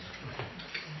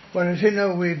Well, as you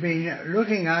know, we've been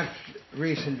looking at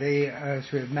recently, as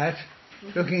we've met,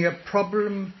 looking at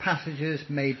problem passages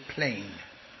made plain.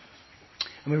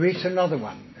 And we reached another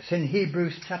one. It's in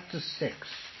Hebrews chapter 6.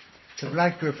 So I'd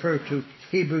like to refer to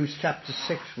Hebrews chapter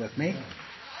 6 with me.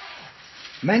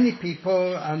 Many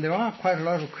people, and there are quite a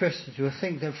lot of Christians, who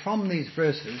think that from these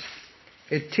verses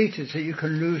it teaches that you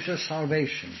can lose your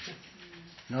salvation.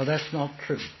 No, that's not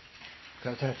true,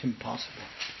 because that's impossible.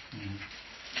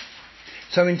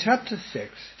 So in chapter 6,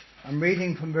 I'm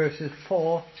reading from verses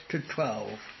 4 to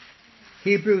 12.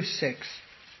 Hebrews 6,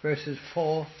 verses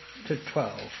 4 to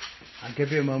 12. I'll give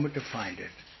you a moment to find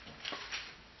it.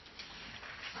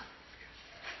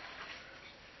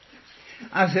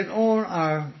 As in all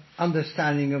our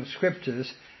understanding of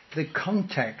scriptures, the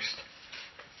context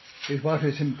is what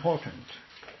is important.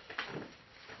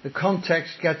 The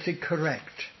context gets it correct.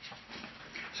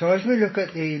 So as we look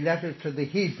at the letter to the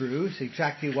Hebrews,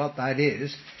 exactly what that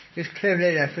is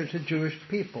clearly a letter to Jewish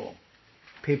people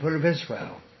of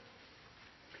Israel.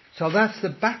 So that's the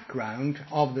background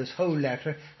of this whole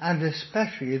letter, and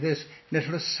especially this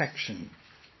little section.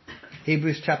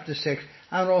 Hebrews chapter 6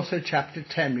 and also chapter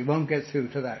 10. We won't get through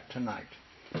to that tonight.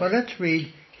 But let's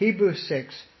read Hebrews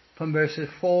 6 from verses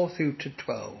 4 through to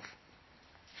 12.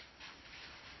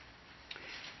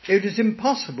 It is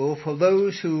impossible for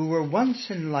those who were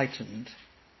once enlightened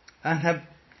and have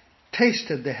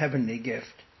tasted the heavenly gift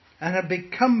and have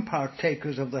become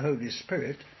partakers of the Holy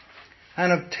Spirit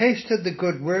and have tasted the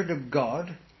good word of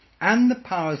God and the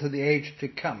powers of the age to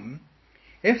come,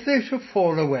 if they should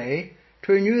fall away,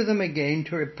 to renew them again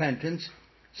to repentance,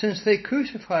 since they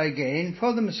crucify again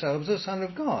for themselves the Son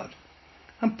of God,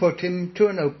 and put him to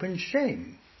an open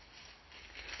shame.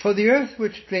 For the earth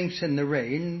which drinks in the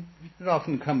rain that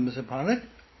often comes upon it,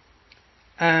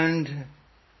 and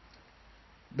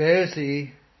bears the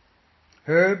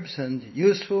herbs and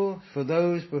useful for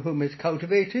those for whom it's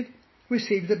cultivated,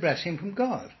 receive the blessing from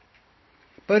God.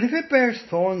 But if it bears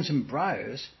thorns and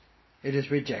briars, it is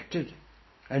rejected,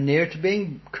 and near to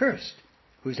being cursed,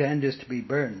 whose end is to be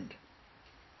burned.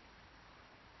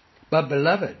 But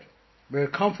beloved, we are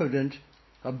confident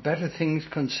of better things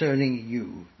concerning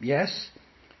you. Yes,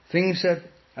 things that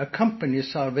accompany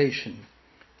salvation,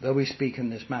 though we speak in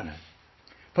this manner.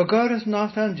 For God is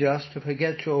not unjust to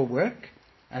forget your work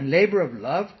and labour of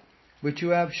love, which you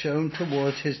have shown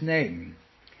towards his name,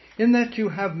 in that you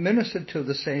have ministered to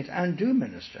the saints and do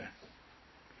minister.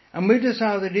 And we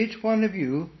desire that each one of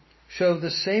you show the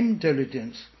same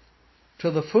diligence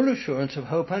to the full assurance of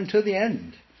hope unto the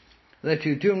end, that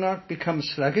you do not become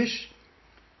sluggish,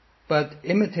 but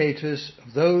imitators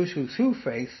of those who through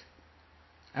faith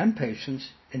and patience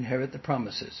inherit the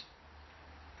promises.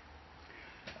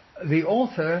 The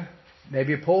author,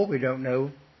 maybe Paul, we don't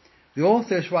know, the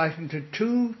author is writing to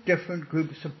two different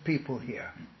groups of people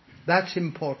here. That's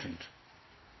important.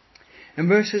 In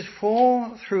verses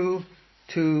 4 through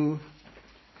to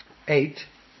 8,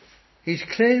 he's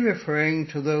clearly referring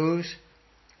to those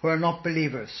who are not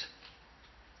believers.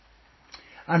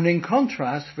 And in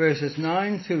contrast, verses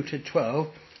 9 through to 12,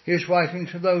 he's writing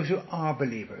to those who are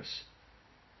believers.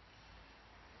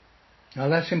 Now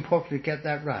that's important to get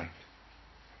that right.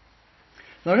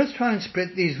 Now let's try and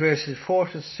split these verses 4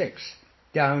 to 6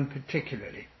 down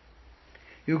particularly.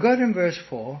 You've got in verse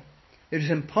 4, it is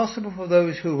impossible for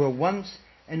those who were once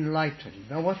enlightened.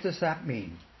 Now what does that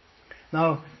mean?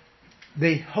 Now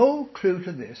the whole clue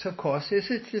to this, of course, is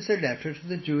it is a letter to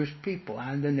the Jewish people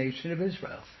and the nation of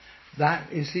Israel.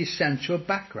 That is the essential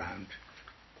background.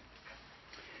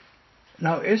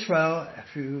 Now Israel,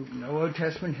 if you know Old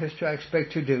Testament history, I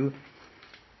expect you do,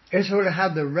 Israel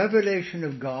had the revelation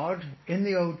of God in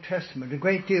the Old Testament, a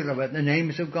great deal of it, the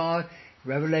names of God,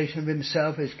 revelation of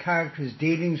himself, his character, his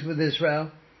dealings with Israel,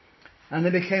 and they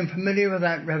became familiar with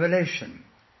that revelation.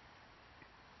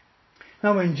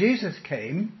 Now when Jesus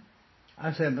came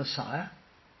as their Messiah,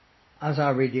 as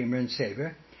our Redeemer and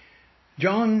Saviour,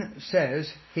 John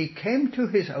says he came to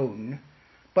his own,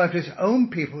 but his own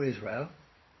people, Israel,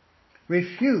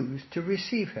 refused to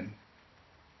receive him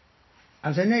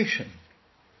as a nation,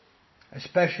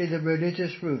 especially the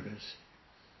religious rulers.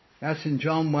 That's in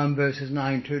John 1 verses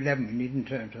 9 to 11. We needn't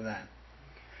turn to that.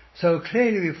 So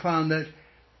clearly we found that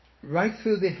right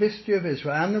through the history of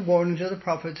Israel and the warnings of the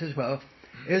prophets as well,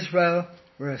 Israel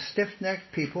were a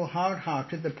stiff-necked people,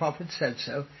 hard-hearted, the prophet said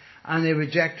so, and they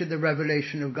rejected the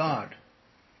revelation of God.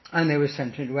 And they were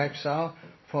sent into exile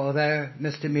for their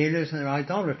misdemeanors and their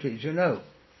idolatries, you know,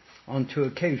 on 2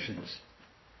 occasions.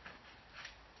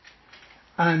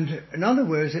 And in other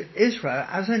words, Israel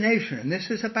as a nation, and this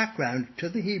is a background to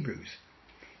the Hebrews,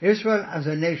 Israel as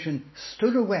a nation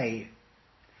stood away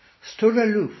stood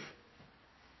aloof.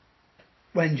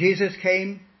 When Jesus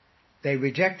came, they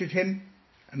rejected him.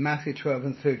 In Matthew 12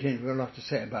 and 13, we've got a lot to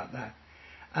say about that.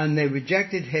 And they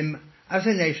rejected him as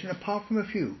a nation, apart from a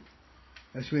few,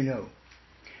 as we know.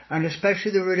 And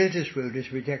especially the religious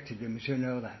rulers rejected him, as you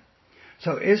know that.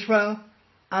 So Israel,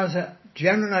 as a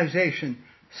generalization,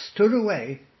 stood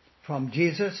away from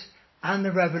Jesus and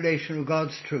the revelation of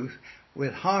God's truth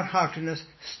with hard-heartedness,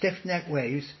 stiff-necked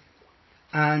ways,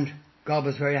 and God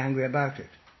was very angry about it.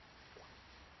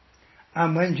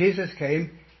 And when Jesus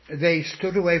came, they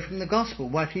stood away from the gospel,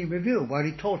 what he revealed, what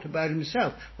he taught about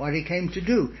himself, what he came to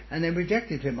do, and they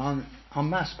rejected him en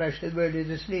masse, especially the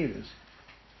religious leaders.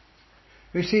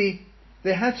 You see,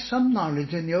 they had some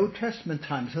knowledge in the Old Testament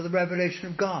times of the revelation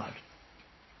of God.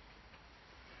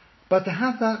 But to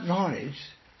have that knowledge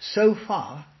so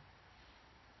far,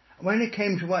 when it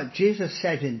came to what Jesus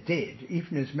said and did,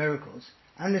 even his miracles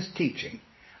and his teaching,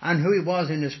 and who he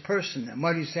was in his person, and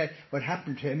what he said would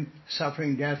happen to him,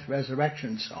 suffering, death, resurrection,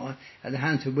 and so on, at the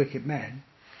hands of wicked men,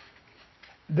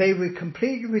 they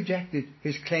completely rejected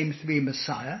his claims to be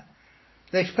Messiah.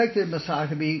 They expected the Messiah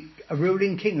to be a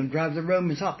ruling king and drive the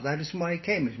Romans up. That isn't why he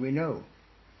came, as we know.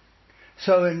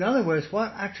 So in other words,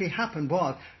 what actually happened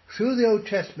was, through the Old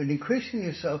Testament,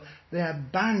 increasingly so, they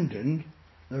abandoned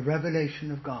the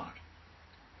revelation of God.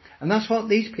 And that's what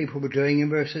these people were doing in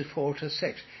verses 4 to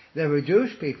 6. They were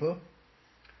Jewish people,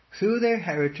 through their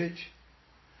heritage,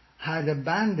 had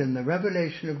abandoned the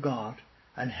revelation of God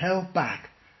and held back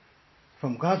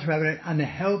from God's revelation, and they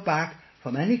held back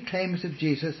from any claims of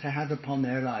Jesus they had upon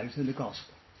their lives in the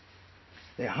gospel.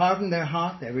 They hardened their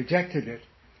heart, they rejected it.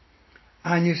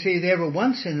 And you see, they were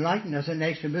once enlightened as a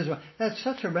nation of Israel. They had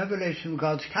such a revelation of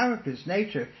God's character, his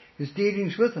nature, his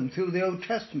dealings with them through the Old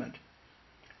Testament.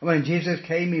 When Jesus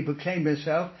came, he proclaimed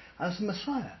himself as the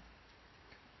Messiah.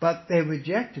 But they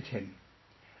rejected him.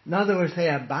 In other words, they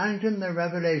abandoned the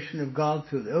revelation of God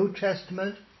through the Old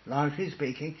Testament, largely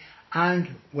speaking,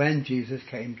 and when Jesus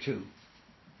came too.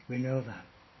 We know that.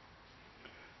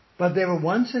 But they were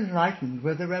once enlightened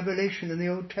with the revelation in the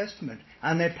Old Testament,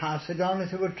 and they passed it on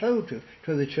as they were told to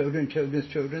the children,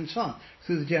 children's children, and so on,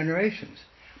 through the generations.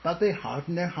 But they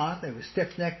hardened their heart, they were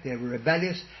stiff-necked, they were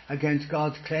rebellious against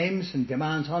God's claims and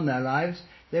demands on their lives.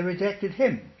 They rejected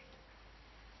him.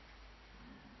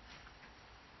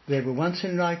 They were once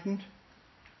enlightened,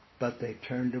 but they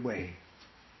turned away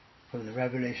from the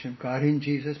revelation of God in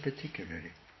Jesus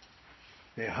particularly.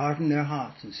 They hardened their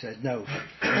hearts and said, no,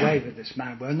 away with this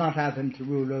man, we'll not have him to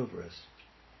rule over us.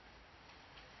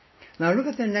 Now look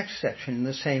at the next section in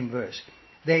the same verse.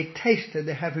 They tasted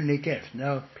the heavenly gift.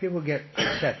 Now, people get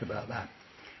upset about that.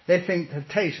 They think that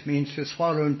taste means to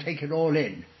swallow and take it all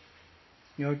in.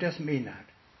 You know, it doesn't mean that.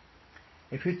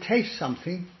 If you taste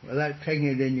something without taking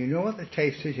it in, you know what the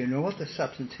taste is, you know what the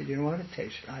substance is, you know what it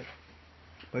tastes like.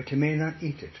 But you may not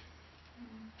eat it.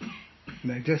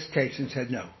 You may just taste and say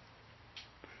no.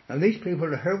 Now, these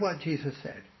people heard what Jesus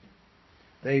said.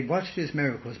 They watched his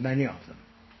miracles, many of them,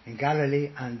 in Galilee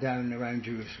and down around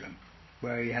Jerusalem,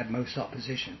 where he had most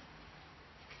opposition.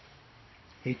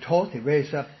 He taught, he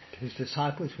raised up his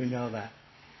disciples, we know that.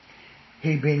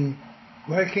 He'd been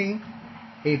working,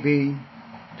 he'd been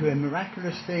doing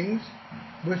miraculous things,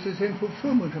 which is in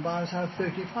fulfillment of Isaiah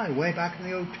 35, way back in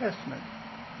the Old Testament.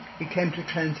 He came to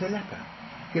cleanse the leper,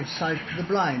 give sight to the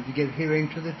blind, to give hearing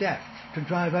to the deaf, to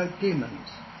drive out demons,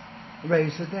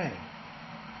 raise the dead.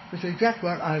 Which is exactly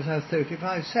what Isaiah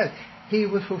 35 said. He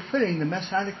was fulfilling the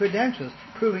messianic credentials,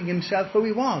 proving himself who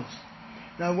he was.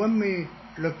 Now, when we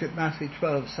looked at Matthew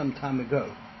 12 some time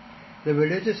ago, the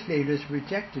religious leaders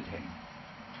rejected him.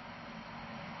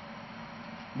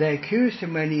 They accused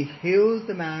him when he healed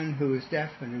the man who was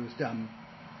deaf and who was dumb,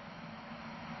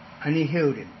 and he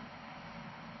healed him.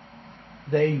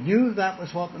 They knew that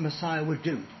was what the Messiah would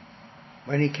do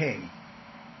when he came.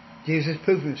 Jesus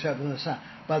proved himself as the Messiah,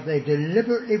 but they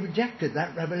deliberately rejected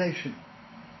that revelation.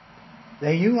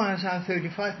 They knew Isaiah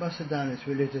 35 must have done as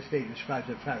religious leaders, scribes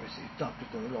and Pharisees, doctors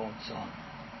of the law and so on,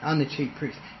 and the chief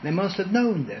priests. They must have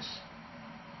known this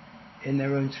in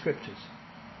their own scriptures,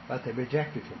 but they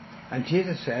rejected him. And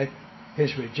Jesus said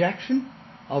his rejection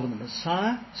of the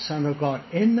Messiah, Son of God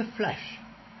in the flesh,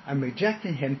 and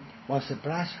rejecting him was a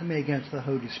blasphemy against the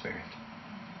Holy Spirit.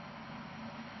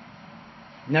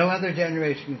 No other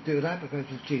generation could do that because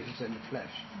it was Jesus in the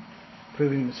flesh,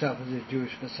 proving himself as a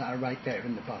Jewish Messiah right there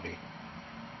in the body.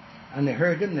 And they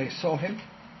heard him, they saw him,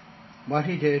 what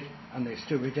he did, and they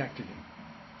still rejected him.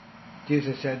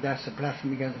 Jesus said that's a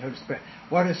blasphemy against the Holy Spirit.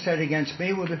 What is said against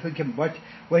me will be forgiven.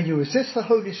 When you resist the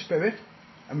Holy Spirit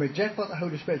and reject what the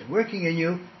Holy Spirit is working in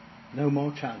you, no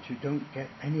more chance. You don't get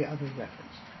any other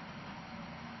reference.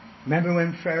 Remember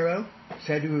when Pharaoh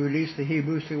said he would release the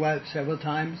Hebrews to go out several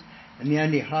times? In the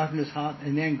end he hardened his heart,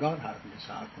 and then God hardened his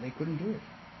heart, and they couldn't do it.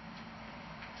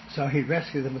 So he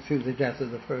rescued them through the death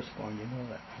of the firstborn, you know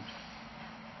that.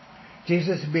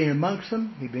 Jesus had been amongst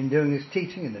them, he'd been doing his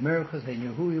teaching and the miracles, they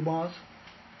knew who he was.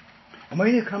 And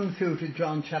when you come through to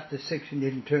John chapter 6, you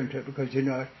didn't turn to it because you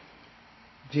know it,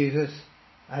 Jesus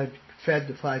had fed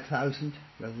the 5,000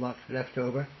 with a lot left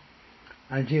over.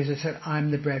 And Jesus said,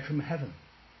 I'm the bread from heaven.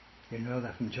 You know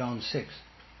that from John 6.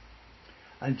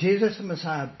 And Jesus the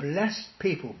Messiah blessed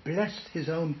people, blessed his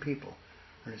own people.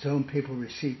 And his own people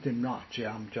received him not.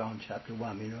 John chapter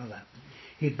 1, you know that.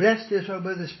 He blessed Israel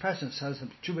with his presence as a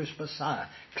Jewish Messiah,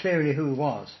 clearly who he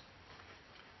was.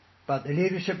 But the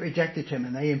leadership rejected him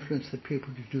and they influenced the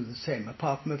people to do the same,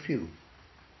 apart from a few.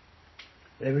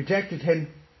 They rejected him.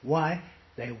 Why?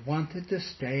 They wanted to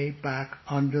stay back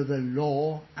under the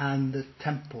law and the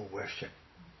temple worship.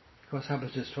 Of course, that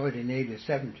was destroyed in AD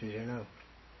 70, you know.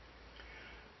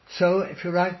 So, if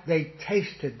you like, they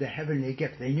tasted the heavenly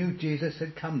gift. They knew Jesus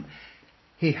had come.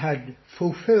 He had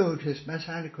fulfilled his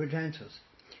messianic credentials.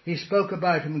 He spoke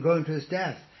about him going to his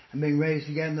death and being raised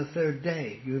again the third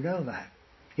day. You know that.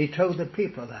 He told the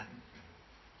people that.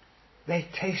 They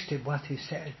tasted what he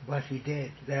said, what he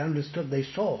did. They understood, they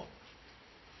saw.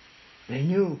 They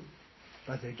knew,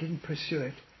 but they didn't pursue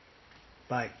it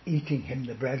by eating him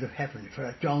the bread of heaven.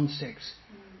 For John 6,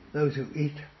 those who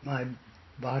eat my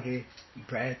body,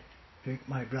 bread, drink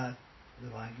my blood,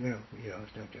 the wine, you know,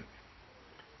 don't do it.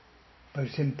 But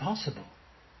it's impossible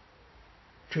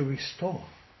to restore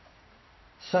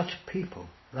such people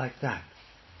like that.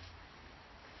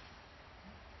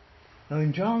 Now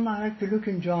in John, I'd like to look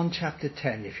in John chapter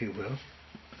 10, if you will.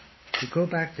 To go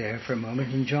back there for a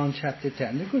moment in John chapter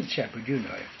 10. The Good Shepherd, you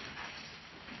know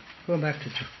it. Go back to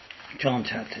John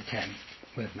chapter 10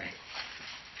 with me.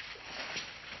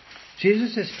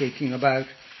 Jesus is speaking about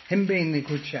him being the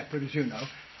Good Shepherd, as you know,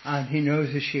 and he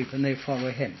knows his sheep and they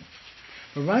follow him.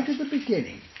 But right at the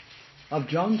beginning of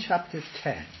John chapter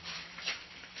 10,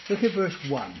 look at verse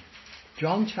 1.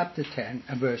 John chapter 10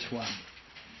 and verse 1.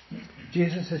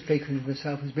 Jesus is speaking of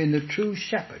himself as being the true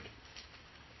shepherd.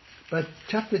 But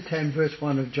chapter 10 verse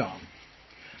 1 of John.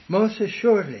 Most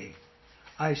assuredly,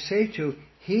 I say to you,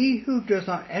 he who does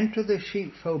not enter the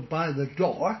sheepfold by the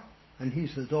door, and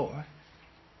he's the door,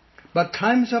 but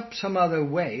climbs up some other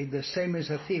way, the same is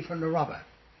a thief and a robber.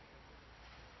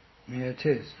 Here it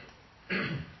is.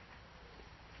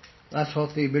 That's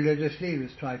what the religious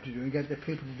leaders tried to do, and get the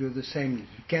people to do the same,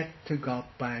 get to God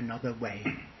by another way.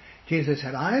 Jesus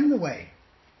said, I am the way,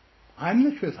 I'm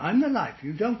the truth, I'm the life.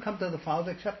 You don't come to the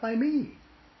Father except by me.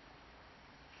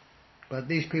 But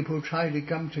these people try to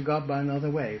come to God by another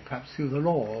way, perhaps through the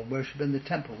law, or worship in the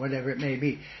temple, whatever it may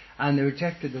be. And they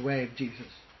rejected the way of Jesus.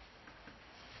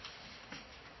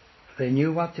 They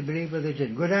knew what to believe, but they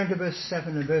didn't. Go down to verse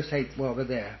 7 and verse 8 while we're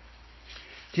there.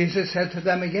 Jesus said to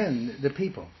them again, the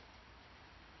people.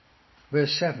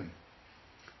 Verse 7.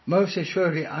 Most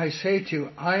assuredly I say to you,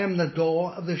 I am the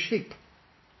door of the sheep.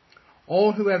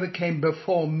 All who ever came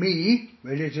before me,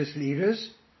 religious leaders,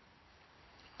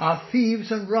 are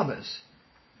thieves and robbers.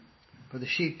 But the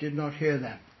sheep did not hear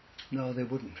them. No, they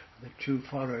wouldn't. The true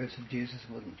followers of Jesus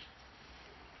wouldn't.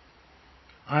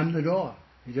 I'm the door.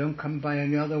 You don't come by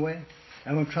any other way.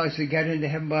 Anyone tries to get into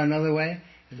heaven by another way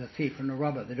is a thief and a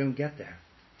robber. They don't get there.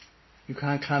 You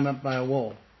can't climb up by a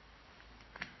wall.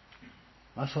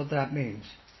 That's what that means.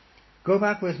 Go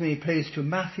back with me, please, to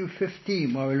Matthew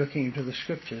 15 while we're looking into the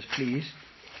scriptures, please.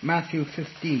 Matthew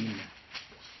 15.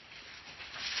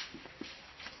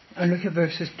 And look at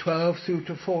verses 12 through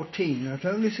to 14. Now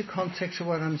don't lose the context of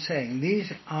what I'm saying.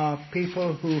 These are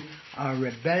people who are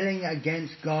rebelling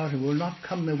against God, who will not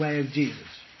come the way of Jesus.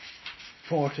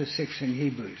 4 to 6 in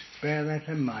Hebrews. Bear that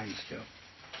in mind still.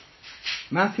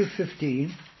 Matthew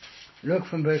 15, look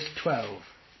from verse 12.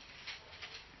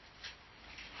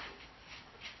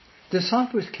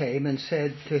 Disciples came and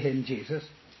said to him, Jesus,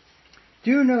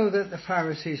 do you know that the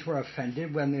Pharisees were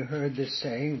offended when they heard this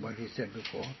saying, what he said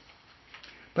before?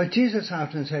 But Jesus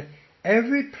answered and said,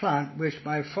 every plant which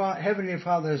my heavenly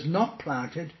Father has not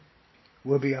planted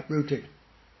will be uprooted.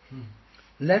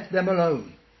 Let them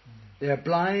alone. They are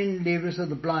blind leaders of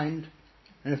the blind,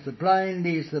 and if the blind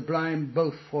leads the blind,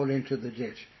 both fall into the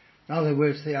ditch. In other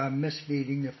words, they are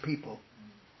misleading the people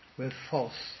with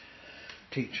false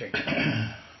teaching.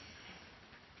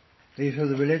 These are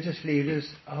the religious leaders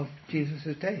of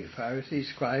Jesus' day. Pharisees,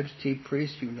 scribes, chief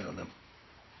priests, you know them.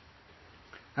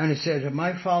 And he said, if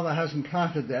my Father hasn't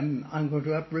planted them, I'm going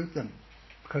to uproot them,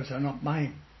 because they're not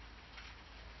mine.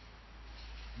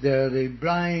 They're the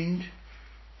blind,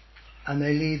 and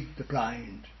they lead the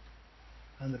blind.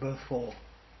 and they both fall.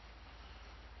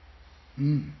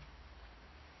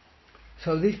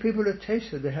 So these people have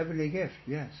tasted the heavenly gift,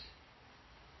 yes.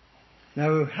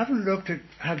 Now we haven't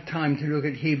had time to look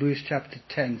at Hebrews chapter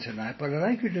 10 tonight, but I'd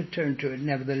like you to turn to it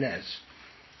nevertheless.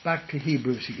 Back to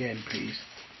Hebrews again, please.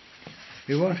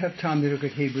 We won't have time to look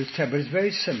at Hebrews 10, but it's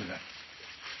very similar.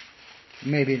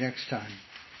 Maybe next time.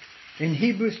 In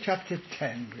Hebrews chapter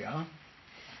 10 we are.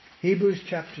 Hebrews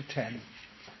chapter 10.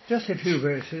 Just a few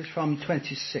verses from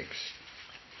 26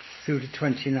 through to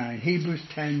 29. Hebrews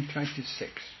 10:26.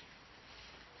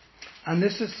 And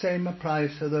this the same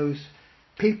applies to those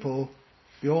people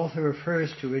the author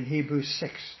refers to in Hebrews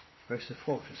 6, verses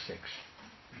 4 to 6.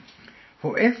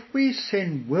 For if we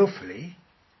sin willfully,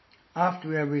 after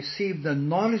we have received the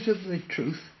knowledge of the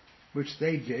truth, which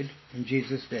they did in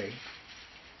Jesus' day,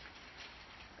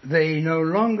 they no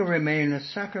longer remain a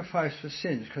sacrifice for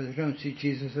sins, because they don't see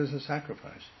Jesus as a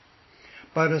sacrifice,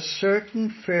 but a certain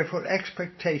fearful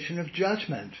expectation of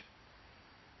judgment.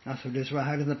 That's what Israel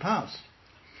had in the past.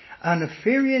 And a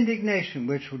fiery indignation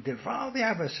which will devour the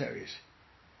adversaries.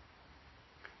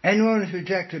 Anyone who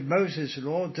rejected Moses'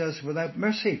 law dies without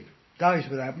mercy,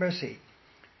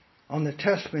 on the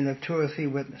testimony of 2 or 3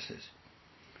 witnesses.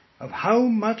 Of how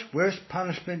much worse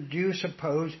punishment do you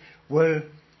suppose will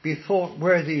be thought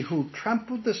worthy who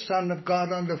trampled the Son of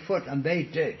God underfoot, and they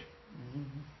did.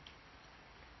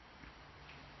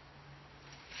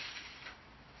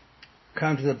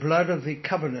 Counted the blood of the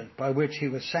covenant by which he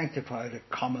was sanctified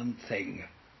a common thing,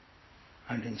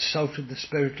 and insulted the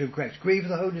Spirit of grace, grieved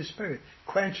the Holy Spirit,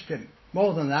 quenched him.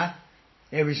 More than that,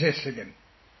 they resisted him.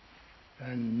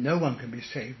 And no one can be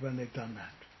saved when they've done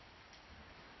that.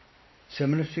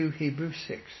 Similar to Hebrews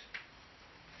 6.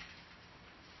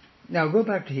 Now go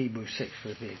back to Hebrews 6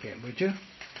 with me again, would you?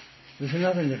 There's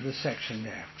another little section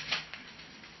there.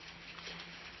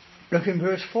 Look in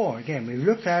verse 4 again. We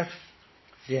looked at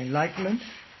the enlightenment.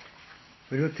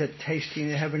 We looked at tasting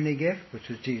the heavenly gift, which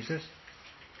was Jesus.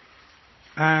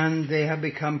 And they have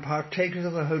become partakers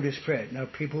of the Holy Spirit. Now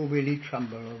people really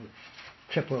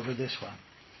trip over this one.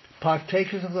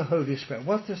 Partakers of the Holy Spirit.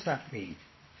 What does that mean?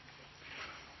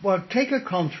 Well, take a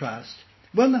contrast.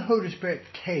 When the Holy Spirit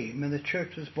came and the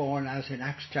church was born, as in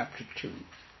Acts chapter 2,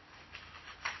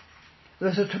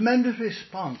 there's a tremendous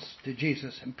response to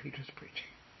Jesus and Peter's preaching.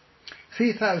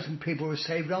 3,000 people were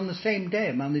saved on the same day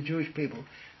among the Jewish people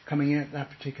coming in at that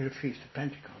particular feast of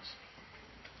Pentecost.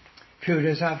 A few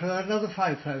days after that, another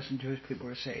 5,000 Jewish people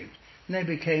were saved. And they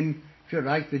became, if you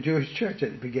like, the Jewish church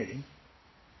at the beginning.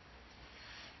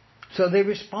 So they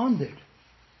responded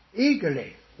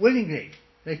eagerly, willingly.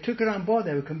 They took it on board.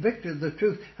 They were convicted of the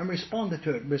truth and responded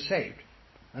to it and were saved.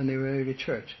 And they were early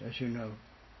church, as you know.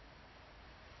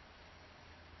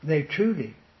 They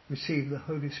truly received the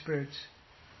Holy Spirit's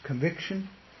conviction,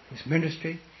 His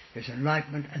ministry, His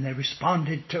enlightenment, and they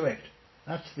responded to it.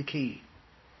 That's the key.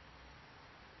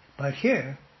 But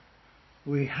here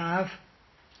we have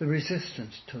the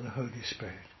resistance to the Holy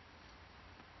Spirit.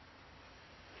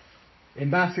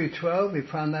 In Matthew 12 we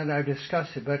found that, I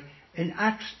discussed it, but in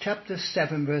Acts chapter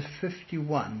 7 verse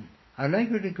 51, I'd like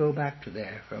you to go back to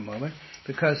there for a moment,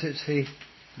 because it's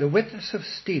the witness of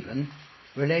Stephen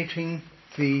relating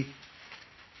the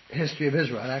history of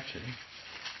Israel actually,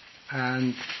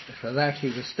 and for that he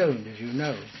was stoned, as you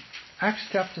know. Acts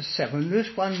chapter 7, this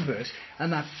one verse,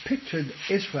 and that pictured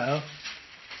Israel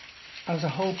as a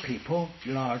whole people,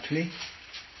 largely,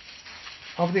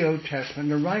 of the Old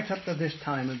Testament, and right up to this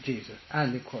time of Jesus,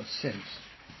 and of course since.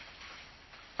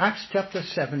 Acts chapter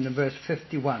 7 and verse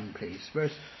 51, please.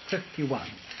 Verse 51.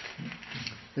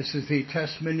 This is the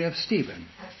testimony of Stephen.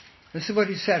 This is what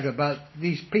he said about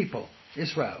these people,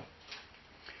 Israel.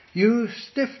 You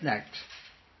stiff-necked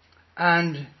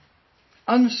and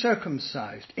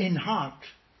uncircumcised in heart.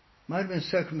 Might have been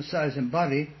circumcised in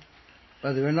body,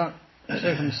 but they were not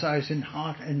circumcised in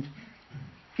heart and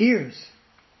ears.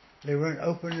 They weren't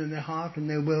open in their heart and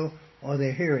their will or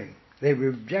their hearing. They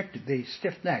rejected the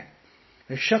stiff-neck.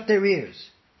 They shut their ears.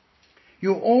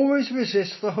 You always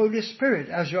resist the Holy Spirit,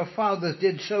 as your fathers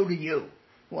did, so do you.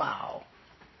 Wow.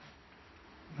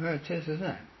 Well, it is, isn't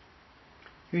it?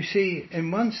 You see,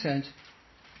 in one sense,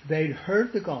 they'd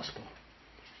heard the gospel.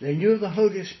 They knew the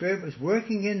Holy Spirit was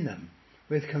working in them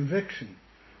with conviction.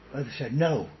 But they said,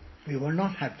 no, we will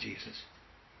not have Jesus.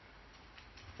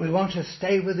 We want to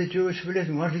stay with the Jewish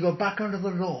religion. We want to go back under the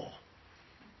law.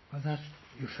 Well,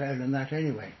 you failed in that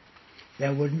anyway.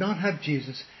 They would not have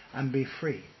Jesus and be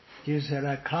free. Jesus said,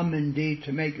 I come indeed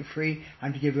to make you free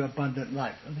and to give you abundant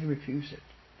life. And they refused it.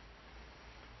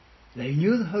 They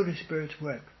knew the Holy Spirit's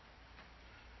work.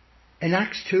 In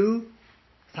Acts 2,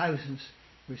 thousands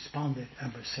responded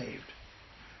and were saved.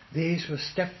 These were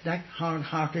stiff-necked,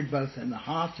 hard-hearted, both in the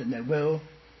heart and their will,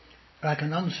 like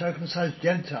an uncircumcised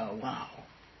Gentile. Wow.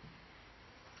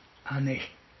 And they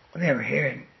were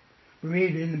hearing. We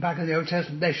read in the back of the Old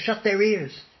Testament, they shut their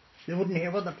ears. They wouldn't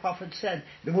hear what the prophet said.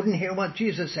 They wouldn't hear what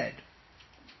Jesus said.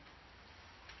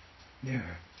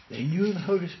 They knew the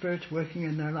Holy Spirit's working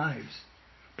in their lives,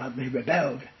 but they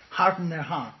rebelled, hardened their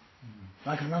heart,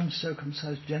 like an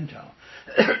uncircumcised Gentile.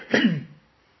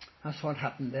 That's what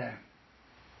happened there.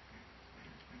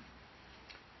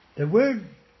 The word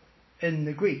in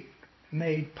the Greek,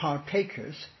 made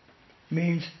partakers,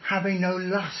 means having no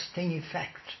lasting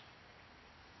effect.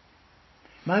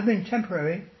 Might have been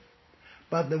temporary,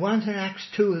 but the ones in Acts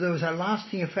 2, there was a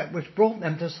lasting effect which brought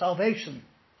them to salvation.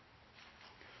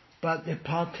 But the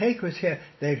partakers here,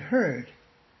 they'd heard.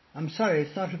 I'm sorry,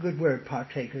 it's not a good word,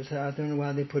 partakers. I don't know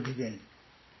why they put it in.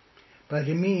 But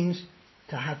it means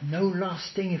to have no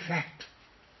lasting effect.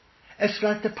 It's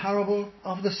like the parable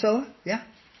of the sower, yeah?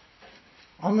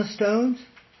 On the stones,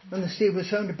 when the seed was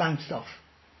sown, it bounced off.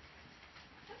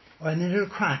 Or in a little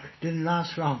crack, didn't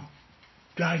last long.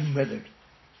 Dried and withered.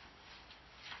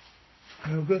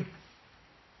 No good.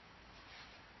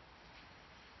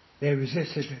 They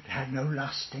resisted it, had no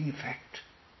lasting effect,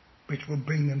 which would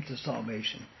bring them to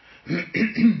salvation.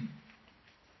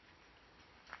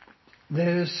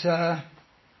 There's a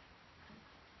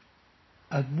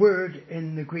word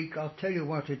in the Greek, I'll tell you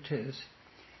what it is.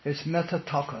 It's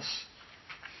metatokos.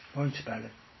 Won't spell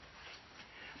it.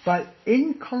 But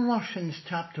in Colossians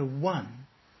chapter 1,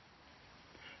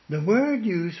 the word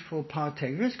used for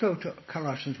partake, let's go to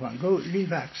Colossians 1.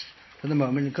 Leave Acts for the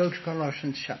moment and go to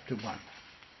Colossians chapter 1.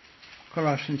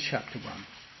 Colossians chapter 1.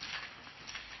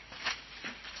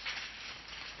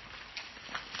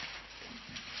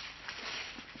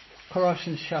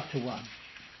 Colossians chapter 1.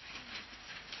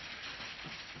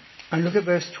 And look at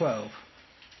verse 12.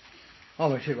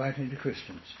 Obviously writing to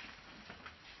Christians.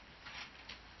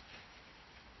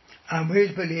 And we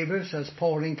as believers, as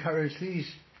Paul encouraged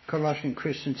these Colossian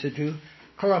Christians to do,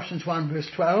 Colossians 1 verse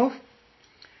 12,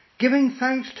 giving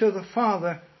thanks to the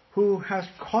Father who has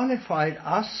qualified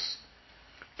us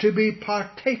to be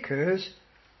partakers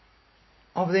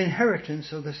of the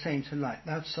inheritance of the saints in light.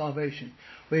 That's salvation.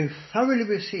 We've thoroughly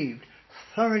received,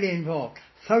 thoroughly involved,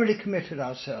 thoroughly committed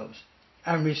ourselves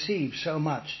and received so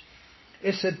much.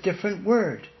 It's a different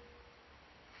word.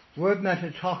 Word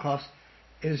metatokos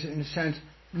is, in a sense,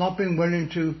 not being willing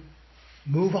to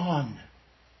move on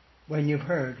when you've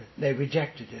heard. They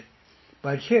rejected it.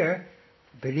 But here,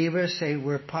 believers say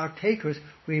we're partakers,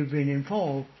 we've been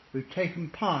involved, we've taken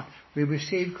part, we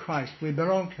received Christ, we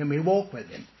belong to Him, we walk with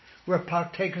Him. We're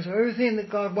partakers of everything that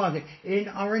God wanted in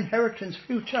our inheritance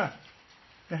future,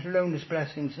 let alone His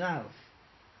blessings now.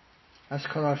 That's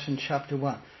Colossians chapter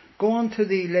 1. Go on to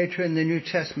later in the New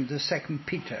Testament, the 2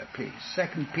 Peter, please. 2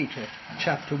 Peter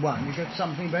chapter 1. You get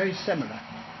something very similar.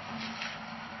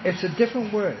 It's a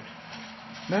different word.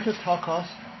 Metatokos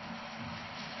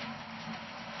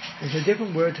is a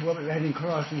different word to what we read in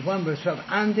Colossians 1 verse 12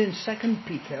 and in 2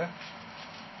 Peter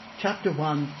chapter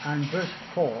 1 and verse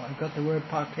 4. I've got the word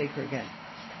partaker again.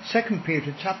 2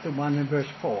 Peter chapter 1 and verse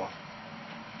 4.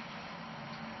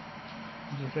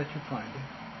 I'll just let you find it.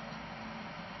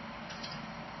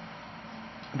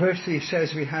 Verse 3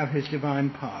 says we have His divine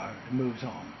power. It moves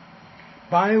on.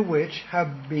 By which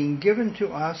have been given to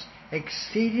us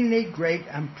exceedingly great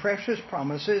and precious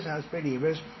promises as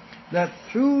believers, that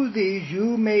through these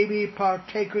you may be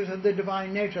partakers of the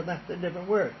divine nature. That's a different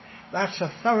word. That's a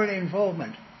thorough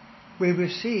involvement. We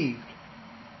received.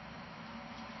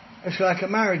 It's like a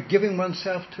marriage, giving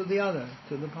oneself to the other,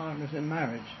 to the partners in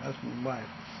marriage, husband and wife.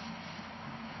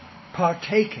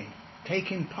 Partaking,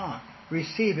 taking part,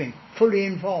 receiving, fully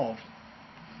involved.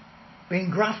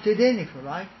 Being grafted in, if you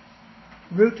like.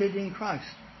 Rooted in Christ.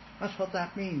 That's what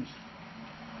that means.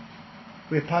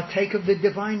 We partake of the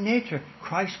divine nature,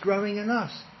 Christ growing in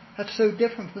us. That's so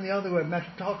different from the other word,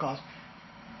 metatokos.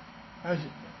 As,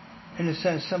 in a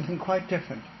sense, something quite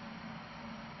different.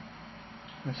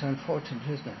 That's unfortunate,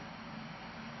 isn't it?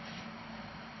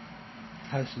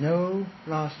 Has no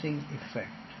lasting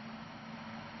effect.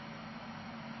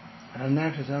 And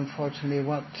that is unfortunately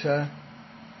what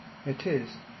it is.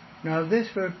 Now this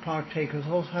word partakers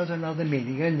also has another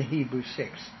meaning in the Hebrews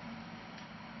 6.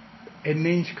 It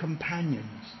means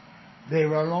companions. They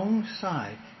were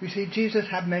alongside. You see, Jesus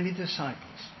had many disciples.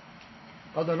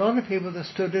 But a lot of people that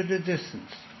stood at a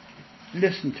distance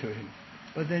listened to Him.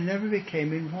 But they never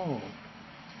became involved.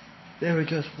 They were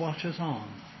just watchers on.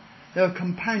 They were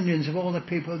companions of all the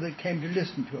people that came to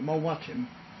listen to Him or watch Him.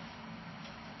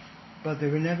 But they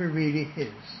were never really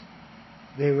His.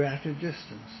 They were at a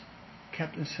distance.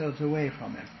 kept themselves away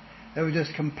from him. They were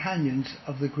just companions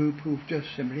of the group who just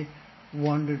simply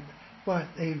wandered. Well,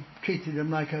 they treated him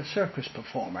like a circus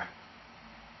performer.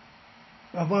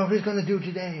 Well, what are we going to do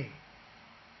today?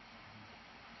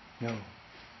 No.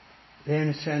 They, in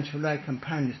a sense, were like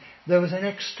companions. There was an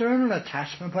external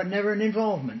attachment, but never an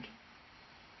involvement.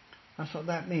 That's what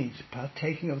that means.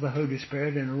 Partaking of the Holy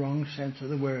Spirit in a wrong sense of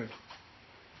the word.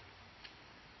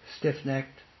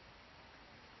 Stiff-necked.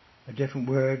 A different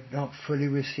word, not fully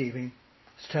receiving.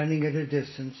 Standing at a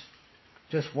distance.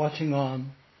 Just watching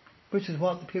on. Which is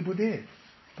what the people did.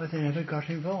 But they never got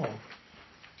involved.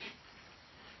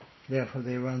 Therefore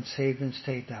they were unsaved and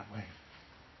stayed that way.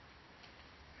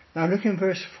 Now look in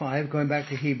verse 5, going back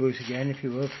to Hebrews again, if you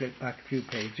will, flip back a few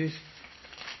pages.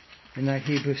 In that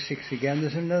Hebrews 6 again,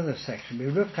 there's another section. We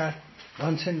looked at,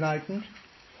 once enlightened,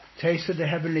 tasted the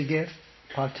heavenly gift,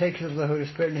 partakers of the Holy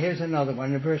Spirit, and here's another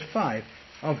one in verse 5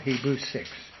 of Hebrews 6.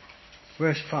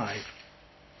 Verse 5.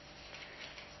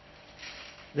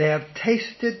 They have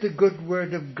tasted the good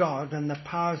word of God and the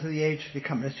powers of the age to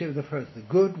come. Let's see the first. The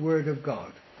good word of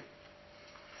God.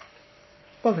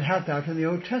 Well, they had that in the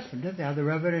Old Testament, didn't they? They had the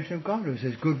revelation of God. It was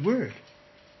His good word.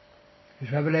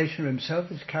 His revelation of Himself,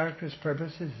 His character, His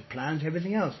purposes, His plans,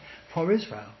 everything else for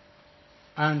Israel.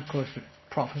 And, of course,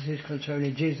 prophecies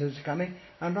concerning Jesus' coming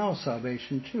and our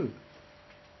salvation too.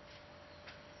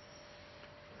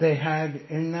 They had,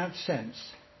 in that sense,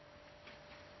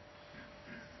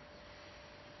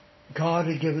 God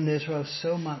had given Israel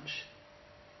so much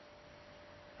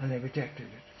and they rejected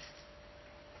it.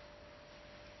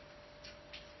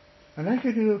 I'd like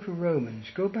you to go to Romans.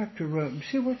 Go back to Romans.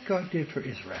 See what God did for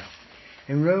Israel.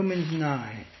 In Romans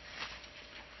 9.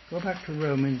 Go back to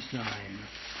Romans 9.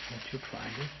 Let you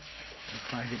find it.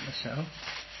 I'll find it myself.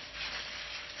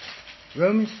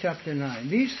 Romans chapter 9.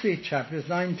 These three chapters,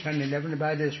 9, 10, 11,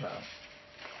 about Israel.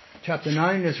 Chapter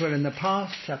 9, Israel in the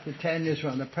past. Chapter 10,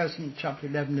 Israel in the present. Chapter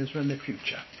 11, Israel in the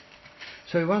future.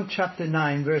 So we want chapter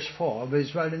 9, verse 4 of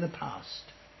Israel in the past.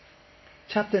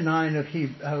 Chapter 9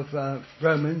 of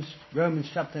Romans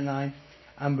chapter 9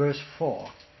 and verse 4.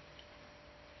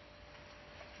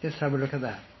 Just have a look at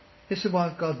that. This is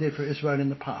what God did for Israel in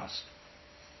the past.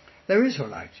 They're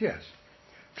Israelites, yes,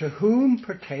 to whom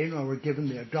pertain or were given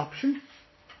the adoption,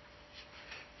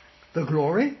 the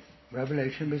glory,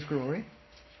 revelation of His glory,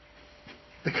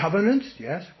 the covenants,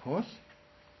 yes, of course,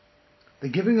 the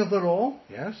giving of the law,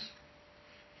 yes,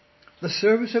 the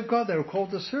service of God, they were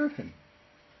called to serve Him.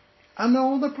 And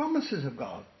all the promises of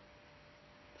God,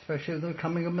 especially the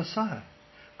coming of Messiah.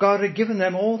 God had given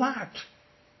them all that.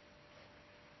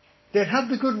 They'd had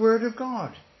the good word of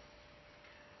God.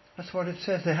 That's what it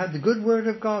says. They had the good word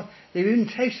of God. They even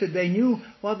tasted. They knew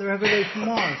what the revelation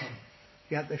was.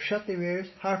 Yet they shut their ears,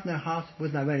 hardened their hearts,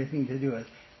 wouldn't have anything to do with it.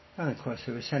 And of course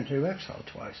they were sent to exile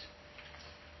twice.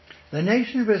 The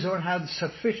nation of Israel had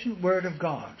sufficient word of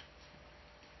God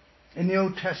in the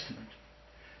Old Testament.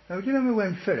 Now, do you remember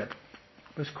when Philip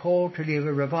was called to lead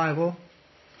a revival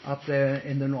up there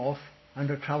in the north and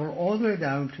to travel all the way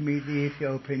down to meet the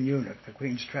Ethiopian eunuch, the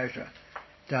Queen's treasure,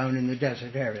 down in the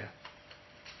desert area?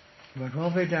 He went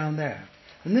all the way down there.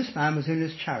 And this man was in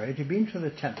his chariot. He'd been to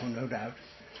the temple, no doubt.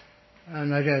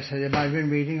 And I dare say they might have been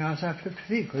reading Isaiah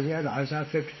 53, because he had Isaiah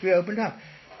 53 opened up.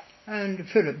 And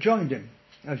Philip joined him,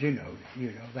 as you know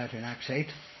that in Acts 8.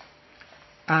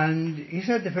 And he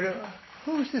said to Philip,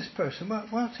 who is this person?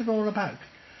 What's it all about?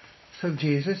 So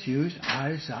Jesus used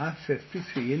Isaiah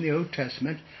 53 in the Old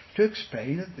Testament to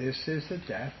explain that this is the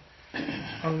death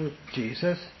of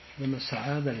Jesus, the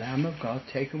Messiah, the Lamb of God,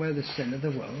 taken away the sin of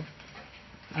the world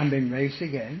and been raised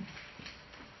again.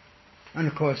 And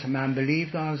of course a man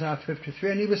believed Isaiah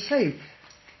 53 and he was saved.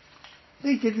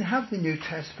 They didn't have the New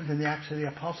Testament in the Acts of the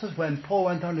Apostles. When Paul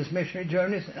went on his missionary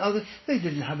journeys and others, they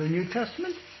didn't have the New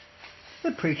Testament. They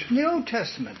preached from the Old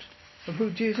Testament of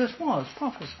who Jesus was,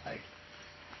 prophesied.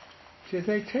 See,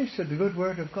 they tasted the good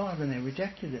word of God and they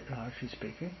rejected it, largely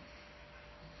speaking.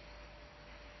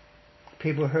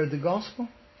 People heard the gospel.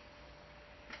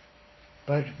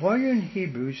 But while you're in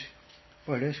Hebrews,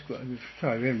 we're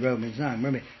in Romans 9,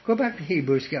 remember, go back to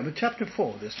Hebrews again, but chapter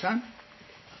 4 this time.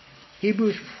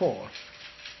 Hebrews 4.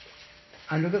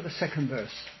 And look at the second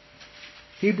verse.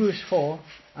 Hebrews 4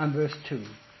 and verse 2.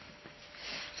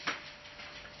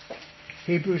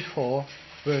 Hebrews 4,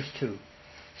 verse 2.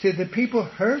 See, the people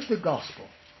heard the gospel,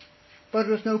 but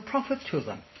it was no profit to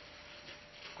them.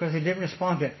 Because they didn't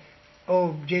respond to,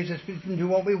 Jesus didn't do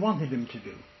what we wanted him to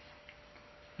do.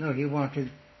 No, he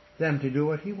wanted them to do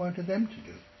what he wanted them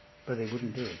to do, but they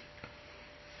wouldn't do it.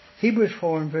 Hebrews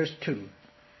 4 and verse 2.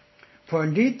 For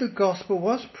indeed the gospel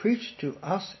was preached to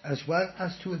us as well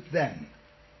as to them.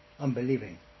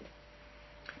 unbelieving.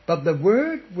 But the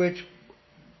word which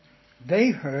they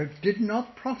heard did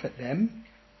not profit them,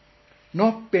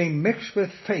 not being mixed with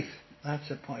faith. That's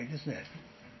the point, isn't it?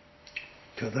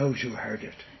 To those who heard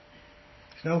it.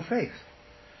 There's no faith.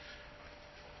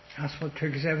 That's what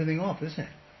triggers everything off, isn't it?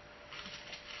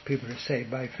 People are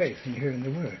saved by faith and hearing the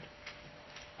word.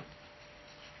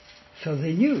 So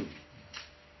they knew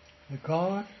that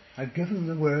God had given them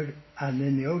the word, and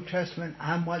in the Old Testament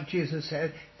and what Jesus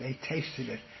said, they tasted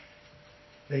it.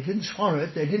 They didn't swallow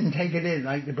it, they didn't take it in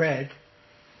like the bread.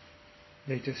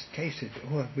 They just tasted it.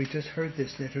 Oh, we just heard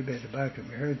this little bit about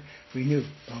it. We knew,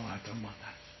 oh, I don't want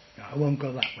that. No, I won't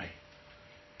go that way.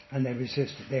 And they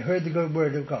resisted. They heard the good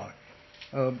word of God.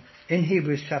 In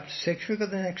Hebrews chapter 6, look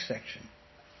at the next section.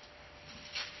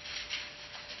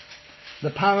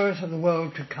 The powers of the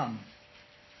world to come.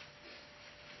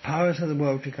 Powers of the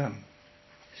world to come.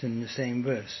 It's in the same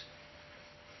verse.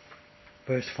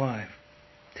 Verse 5.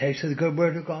 Taste of the good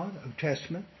word of God, Old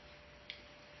Testament.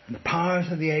 And the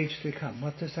powers of the age to come.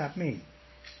 What does that mean?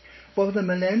 Well, the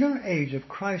millennial age of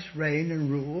Christ's reign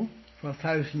and rule for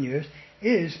 1,000 years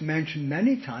is mentioned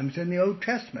many times in the Old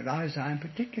Testament, Isaiah in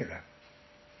particular.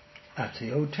 That's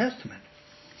the Old Testament.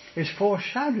 It's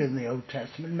foreshadowed in the Old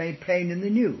Testament, made plain in the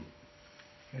New,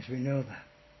 as we know that.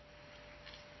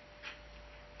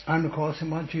 And of course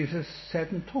in what Jesus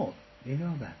said and taught, you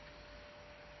know that.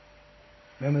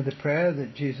 Remember the prayer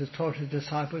that Jesus taught his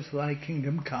disciples, thy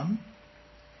kingdom come,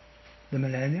 the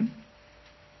millennium?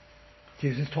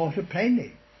 Jesus taught it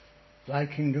plainly. Thy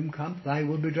kingdom come, thy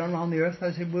will be done on the earth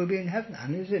as it will be in heaven,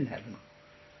 and is in heaven.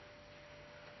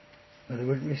 But they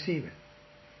wouldn't receive it.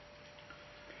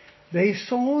 They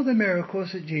saw the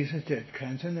miracles that Jesus did,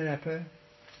 cleansing the leper,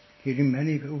 healing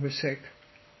many who were sick,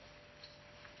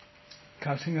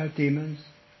 casting out demons,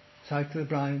 sight to the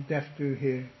blind, deaf to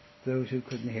hear, those who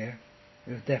couldn't hear.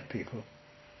 They were deaf people.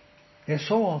 They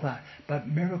saw all that, but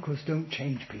miracles don't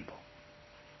change people.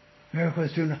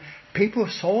 Miracles do not. People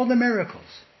saw the miracles.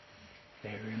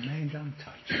 They remained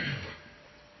untouched.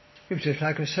 It was just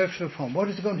like a search of phone. What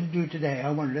is it going to do today?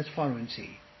 I wonder, let's follow and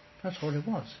see. That's all it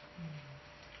was.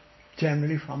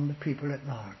 Generally from the people at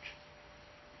large.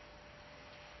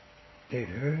 They'd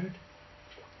heard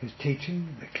his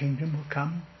teaching, the kingdom will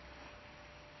come.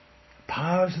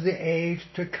 Powers of the age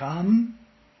to come.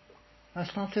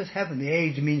 That's not just heaven. The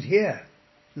age means here.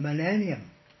 The millennium.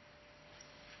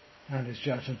 And his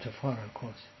judgment to follow, of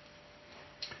course.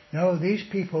 No, these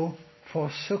people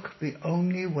forsook the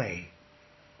only way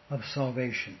of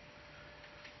salvation.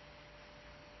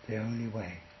 The only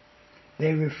way.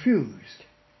 They refused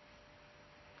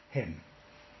him.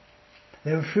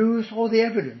 They refused all the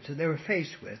evidence that they were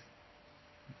faced with.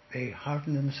 They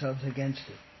hardened themselves against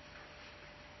it.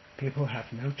 People have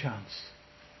no chance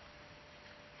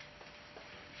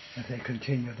if they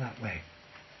continue that way.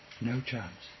 No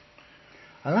chance.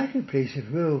 I'd like you, please,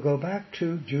 if we'll go back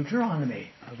to Deuteronomy,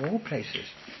 of all places.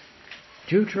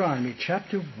 Deuteronomy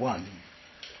chapter 1.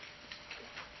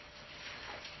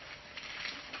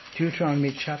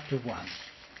 Deuteronomy chapter 1.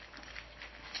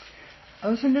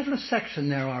 There's a little section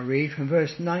there I'll read from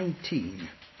verse 19.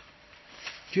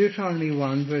 Deuteronomy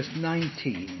 1, verse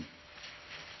 19.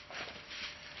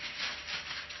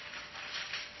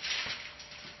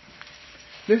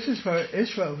 This is where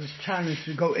Israel was challenged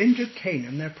to go into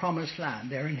Canaan, their promised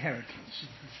land, their inheritance.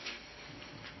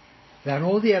 They had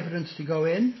all the evidence to go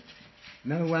in.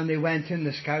 Remember when they went in,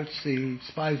 the scouts, the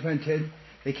spies went in,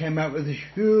 they came out with this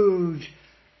huge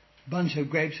bunch of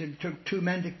grapes. It took 2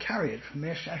 men to carry it from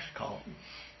Eshcol.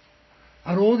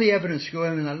 And all the evidence to go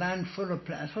in a land full of,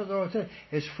 that's what the Lord said,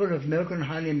 it's full of milk and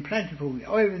honey and plentiful.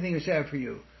 Oh, everything is there for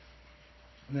you.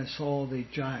 And they saw the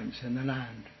giants in the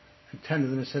land. And 10 of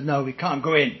them said, no, we can't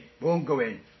go in. We won't go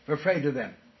in. We're afraid of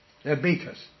them. They'll beat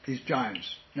us, these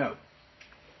giants. No,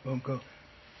 won't go.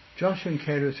 Joshua and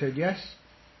Caleb said, yes,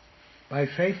 by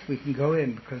faith we can go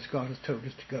in because God has told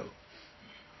us to go.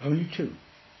 Only 2.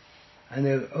 And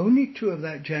there were only 2 of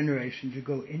that generation to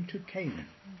go into Canaan.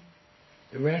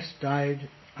 The rest died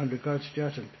under God's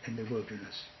judgment in the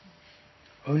wilderness.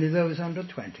 Only those under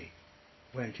 20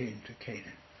 went into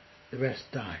Canaan. The rest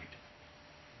died.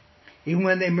 Even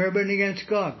when they murmured against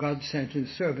God, God sent his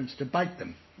servants to bite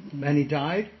them. Many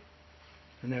died,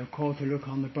 and they were called to look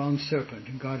on the bronze serpent,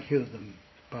 and God healed them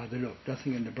by the look.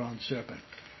 Nothing in the bronze serpent.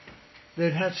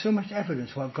 They'd had so much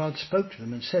evidence what God spoke to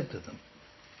them and said to them,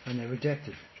 and they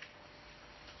rejected it.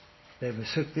 They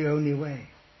forsook the only way.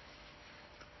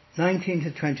 19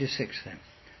 to 26 then.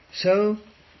 So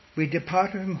we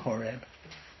departed from Horeb,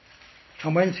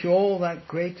 and went through all that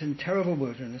great and terrible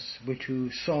wilderness which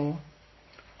you saw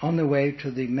on the way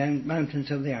to the mountains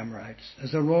of the Amorites,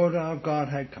 as the Lord our God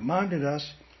had commanded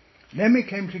us. Then we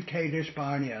came to Kadesh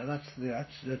Barnea. That's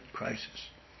the crisis.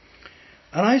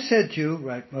 And I said to you,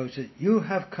 right, Moses, you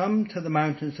have come to the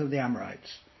mountains of the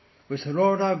Amorites, which the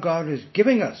Lord our God is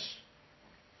giving us.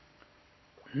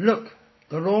 Look,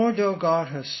 the Lord your God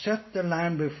has set the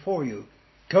land before you.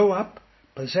 Go up,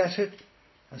 possess it,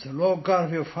 as the Lord God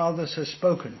of your fathers has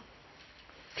spoken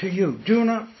to you. Do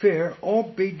not fear or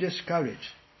be discouraged.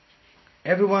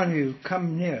 Every one of you,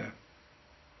 come near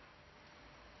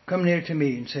to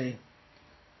me and say,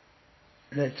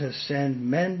 let us send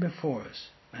men before us,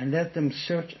 and let them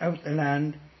search out the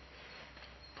land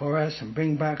for us and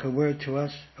bring back a word to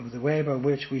us of the way by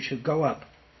which we should go up,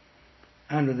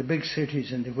 and of the big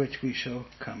cities into which we shall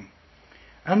come.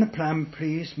 And the plan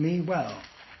pleased me well.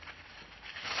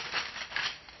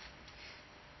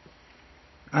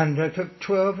 And I took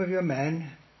 12 of your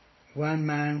men, one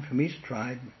man from each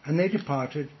tribe, and they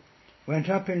departed, went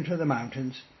up into the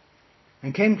mountains,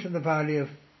 and came to the valley of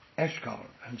Eshcol,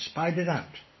 and spied it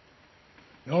out.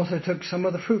 They also took some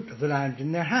of the fruit of the land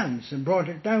in their hands, and brought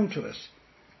it down to us,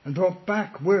 and brought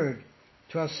back word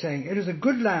to us, saying, it is a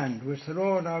good land which the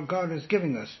Lord our God is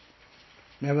giving us.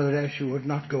 Nevertheless you would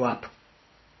not go up,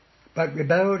 but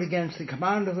rebelled against the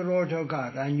command of the Lord your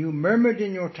God, and you murmured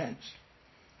in your tents,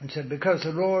 and said, because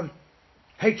the Lord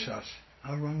hates us.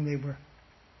 How wrong they were.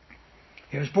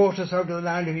 He has brought us out of the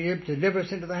land of Egypt to deliver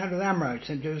us into the hand of the Amorites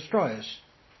and to destroy us.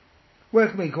 Where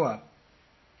can we go up?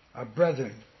 Our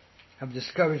brethren have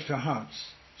discouraged our hearts,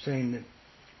 saying that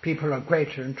people are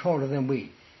greater and taller than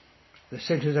we. The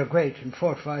cities are great and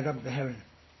fortified up to heaven.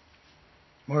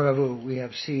 Moreover, we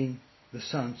have seen the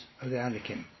sons of the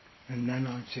Anakim. And then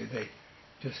on to they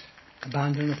just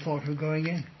abandoned the thought of going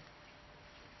in.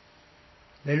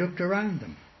 They looked around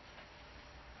them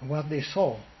and what they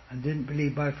saw and didn't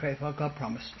believe by faith what God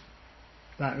promised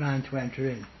that land to enter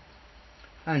in.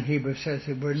 And Hebrews says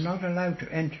they were not allowed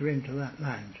to enter into that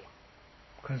land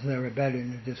because of their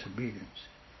rebellion and disobedience.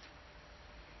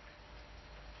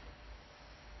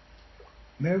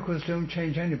 Miracles don't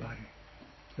change anybody.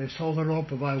 They saw the Lord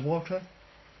provide water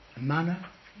and manna.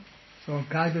 The Lord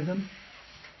guided them,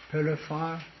 pillar of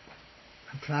fire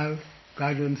and cloud,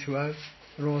 guided them throughout.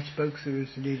 The Lord spoke through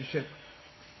his leadership.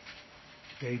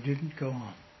 They didn't go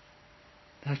on.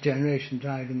 That generation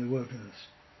died in the wilderness.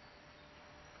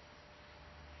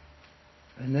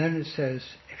 And then it says,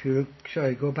 if you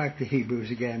look, go back to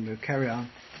Hebrews again, we'll carry on.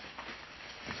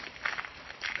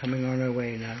 Coming on our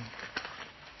way now.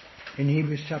 In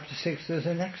Hebrews chapter 6 there's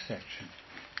a next section.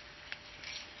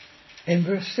 In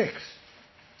verse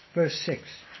 6,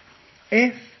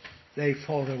 if they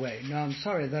fall away. Now I'm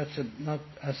sorry,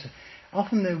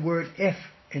 often the word if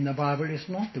in the Bible is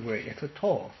not the word if at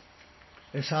all.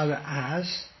 It's either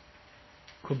as,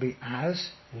 could be as,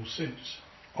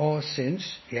 or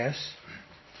since, yes.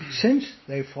 Since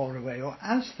they fall away, or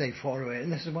as they fall away,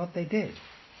 and this is what they did.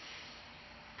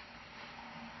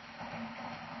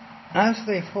 As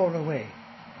they fall away,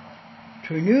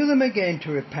 to renew them again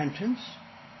to repentance,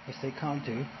 which they can't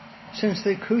do, since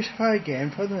they crucify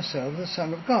again for themselves the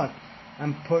Son of God,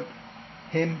 and put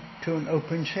him to an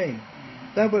open shame.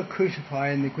 That word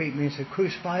crucify in the Greek means to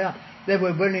crucify up. They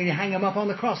were willing to hang him up on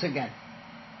the cross again,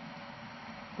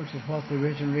 which is what the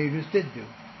original readers did do,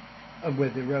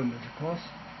 with the Romans, of course.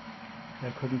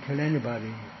 They couldn't kill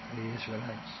anybody, the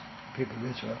Israelites, people of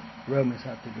Israel. Romans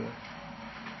had to do it.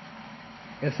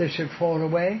 If they should fall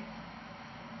away,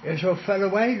 Israel fell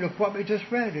away. Look what we just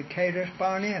read at Kadesh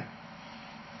Barnea.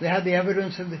 They had the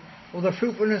evidence of the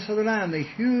fruitfulness of the land, the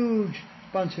huge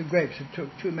bunch of grapes it took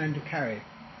 2 men to carry.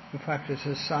 In fact, it's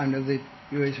a sign of the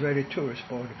Israeli tourist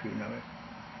board, if you know it.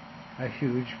 A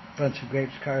huge bunch of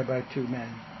grapes carried by 2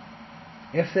 men.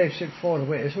 If they should fall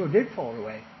away, Israel did fall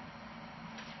away.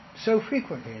 So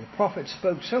frequently, the prophets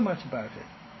spoke so much about it.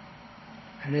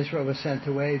 And Israel was sent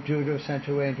away, Judah was sent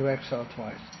away into exile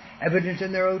twice. Evident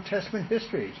in their Old Testament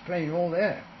history, it's plain all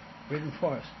there, written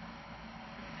for us.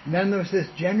 And then there was this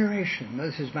generation,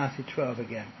 this is Matthew 12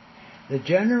 again, the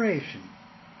generation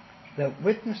that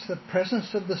witnessed the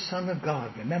presence of the Son of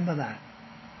God. Remember that.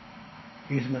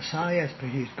 He's Messiah, yes, but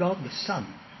he's God the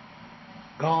Son.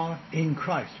 God in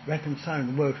Christ,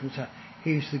 reconciling the world to himself.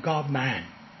 He's the God-man.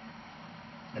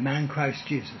 The man Christ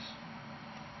Jesus.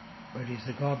 But he's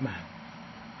the God-man.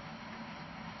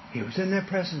 He was in their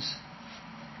presence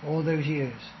all those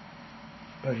years,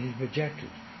 but he's rejected,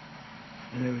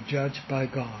 and they were judged by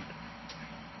God.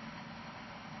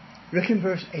 Look in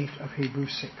verse 8 of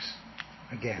Hebrews 6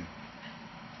 again.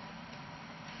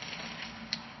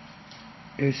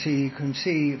 You can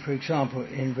see, for example,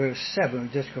 in verse 7,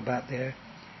 just go back there,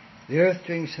 The earth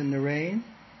drinks in the rain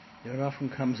that often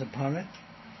comes upon it,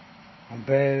 and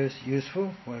bears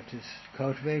useful what it is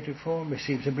cultivated for,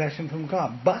 receives a blessing from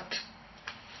God. But,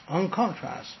 on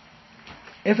contrast,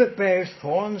 if it bears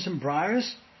thorns and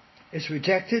briars, it's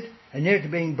rejected and near to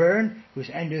being burned, whose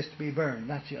end is to be burned.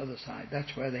 That's the other side.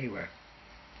 That's where they were.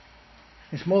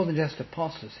 It's more than just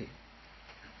apostasy.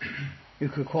 You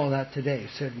could call that today.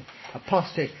 Certain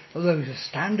apostate are those who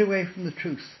stand away from the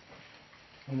truth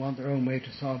and want their own way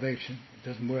to salvation. It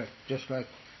doesn't work, just like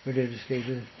religious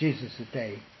leaders of Jesus'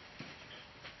 day.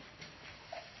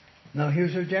 Now he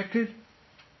was rejected.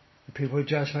 The people were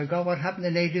judged by God. What happened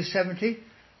in AD 70?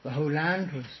 The whole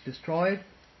land was destroyed.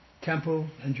 Temple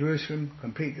and Jerusalem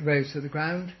completely razed to the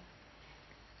ground.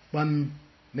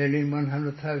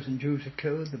 1,100,000 Jews were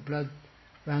killed. The blood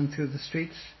ran through the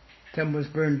streets. Temple was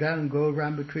burned down. Gold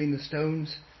ran between the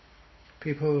stones.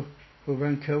 People who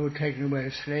weren't killed were taken away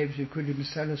as slaves. You couldn't even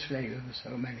sell a slave. There were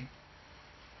so many.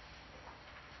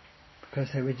 Because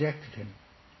they rejected him.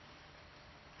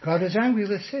 God is angry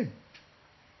with sin.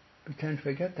 We tend to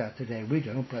forget that today. We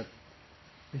don't, but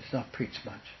it's not preached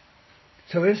much.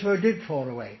 So Israel did fall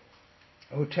away.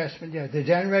 Old Testament, yeah. The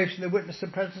generation that witnessed the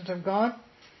presence of God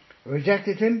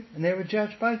rejected him, and they were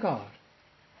judged by God.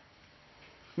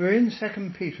 We're in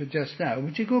 2 Peter just now.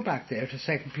 Would you go back there to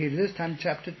 2 Peter, this time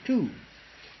chapter 2.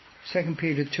 2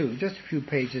 Peter 2, just a few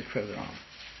pages further on.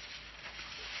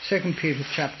 2 Peter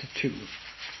chapter 2.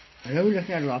 I know we're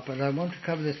looking at a lot, but I want to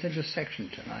cover this little section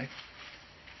tonight.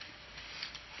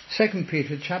 2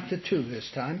 Peter chapter 2 this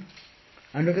time,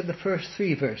 and look at the first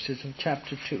 3 verses of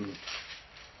chapter 2.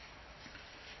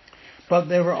 But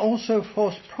there were also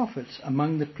false prophets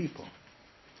among the people,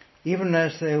 even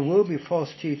as there will be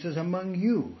false teachers among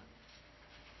you,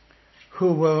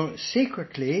 who will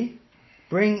secretly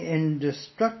bring in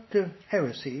destructive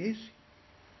heresies,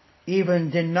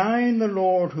 even denying the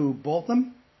Lord who bought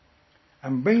them,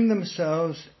 and bring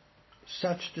themselves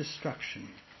such destruction.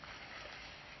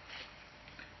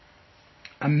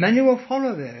 And many will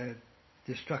follow their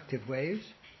destructive ways,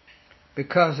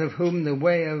 because of whom the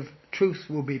way of truth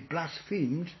will be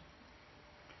blasphemed.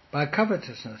 By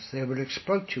covetousness they will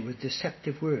exploit you with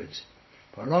deceptive words.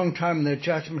 For a long time their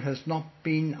judgment has not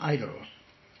been idle,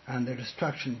 and their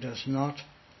destruction does not...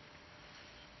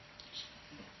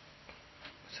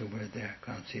 What's the word there?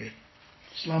 Can't see it.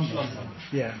 Slumber.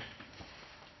 Yeah.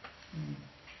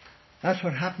 That's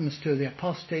what happens to the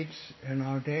apostates in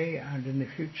our day and in the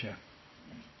future.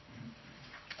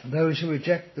 Those who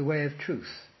reject the way of truth.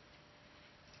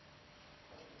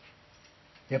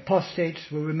 The apostates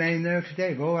will remain there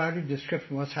today. We've already described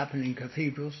what's happening in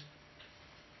cathedrals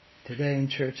today in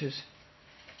churches.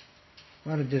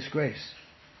 What a disgrace.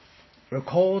 We're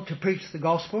called to preach the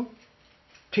gospel,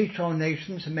 teach all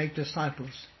nations and make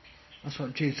disciples. That's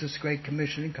what Jesus' great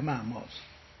commission and command was.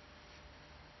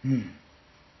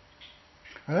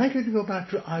 I'd like you to go back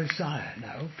to Isaiah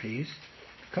now, please.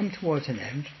 Come towards an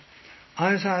end.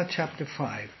 Isaiah chapter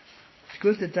 5. It's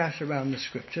good to dash around the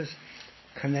scriptures,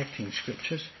 connecting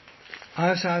scriptures.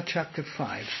 Isaiah chapter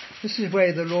 5. This is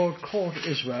where the Lord called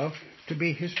Israel to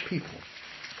be his people.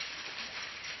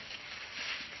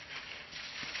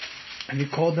 And he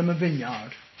called them a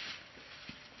vineyard.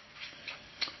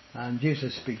 And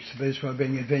Jesus speaks of Israel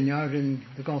being a vineyard in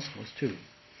the Gospels too.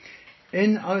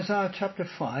 In Isaiah chapter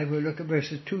 5, we'll look at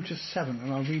verses 2 to 7,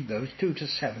 and I'll read those, 2 to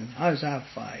 7, Isaiah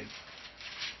 5.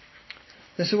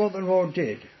 This is what the Lord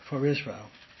did for Israel.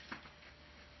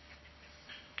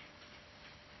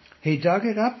 He dug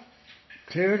it up,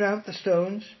 cleared out the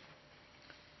stones,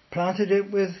 planted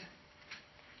it with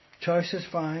choicest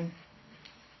vine.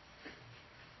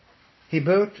 He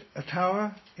built a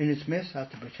tower in its midst, had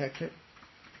to protect it.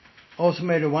 Also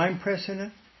made a winepress in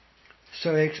it.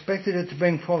 So he expected it to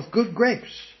bring forth good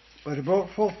grapes, but it brought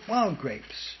forth wild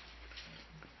grapes.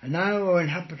 And now, O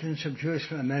inhabitants of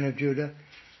Jerusalem and men of Judah,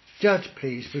 judge,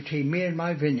 please, between me and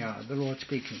my vineyard, the Lord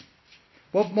speaking.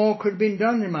 What more could have been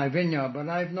done in my vineyard, but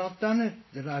I have not done it,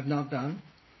 that I have not done?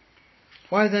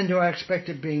 Why then do I expect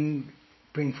it bring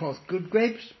forth good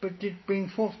grapes, but did bring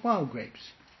forth wild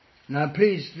grapes? Now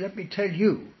please, let me tell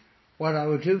you what I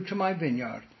will do to my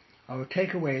vineyard. I will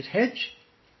take away its hedge,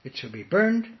 it shall be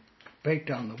burned, break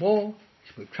down the wall, it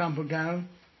shall be trampled down,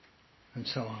 and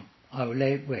so on. I will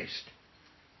lay it waste.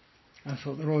 That's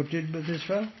what the Lord did with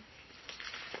Israel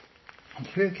on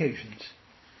 3 occasions.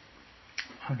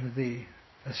 Under the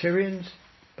Assyrians,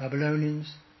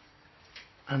 Babylonians,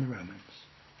 and the Romans.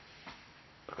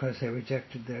 Because they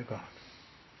rejected their God.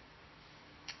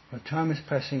 But time is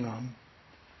pressing on.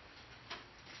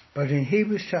 But in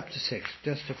Hebrews chapter 6,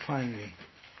 just to finally,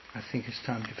 I think it's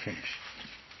time to finish.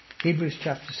 Hebrews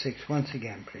chapter 6, once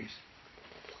again, please.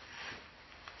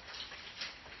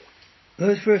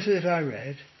 Those verses I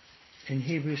read in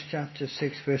Hebrews chapter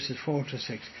 6, verses 4 to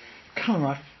 6,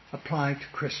 cannot apply to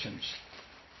Christians.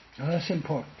 Now that's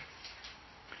important.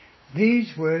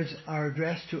 These words are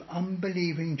addressed to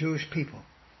unbelieving Jewish people.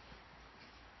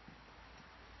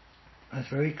 That's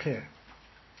very clear.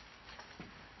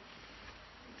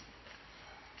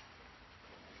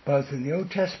 Both in the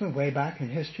Old Testament, way back in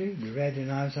history, we read in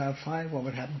Isaiah 5 what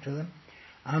would happen to them,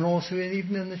 and also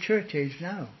even in the church age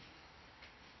now.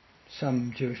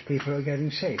 Some Jewish people are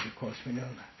getting saved, of course, we know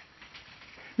that.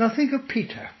 Now think of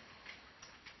Peter.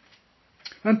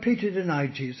 When Peter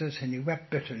denied Jesus and he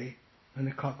wept bitterly when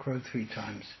the cock crowed 3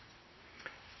 times.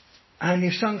 And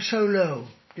he sunk so low,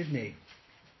 didn't he?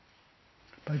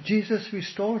 But Jesus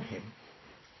restored him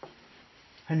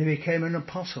and he became an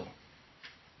apostle,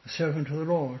 a servant of the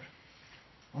Lord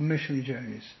on missionary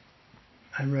journeys,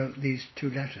 and wrote these 2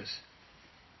 letters.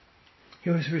 He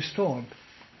was restored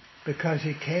because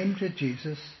he came to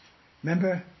Jesus.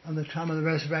 Remember on the time of the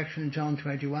resurrection in John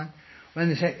 21, when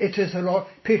they said, "It is the Lord,"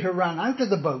 Peter ran out of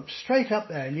the boat, straight up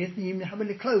there, and he didn't even have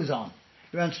any clothes on.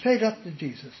 He ran straight up to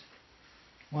Jesus,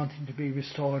 wanting to be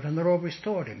restored, and the Lord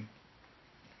restored him.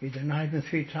 He denied him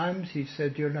 3 times. He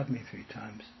said, "Do you love me?" 3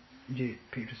 times. And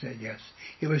Peter said yes.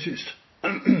 He was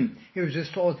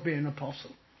restored to be an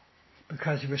apostle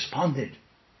because he responded,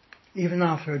 even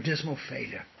after a dismal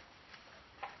failure.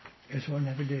 Israel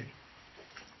never did.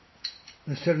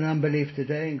 There's still an unbelief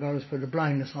today, and God has put a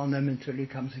blindness on them until he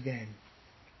comes again.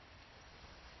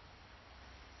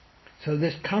 So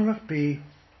this cannot be,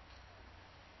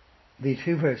 these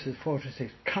few verses, 4 to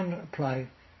 6, cannot apply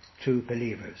to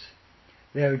believers.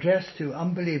 They are addressed to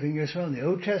unbelieving Israel in the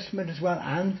Old Testament as well,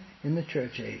 and in the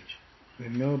church age. We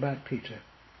know about Peter.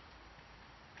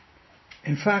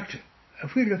 In fact,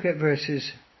 if we look at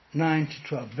verses 9 to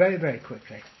 12 very, very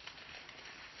quickly,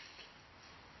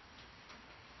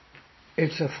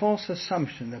 it's a false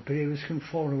assumption that believers can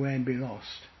fall away and be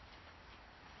lost.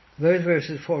 Those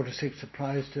verses 4 to 6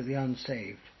 applies to the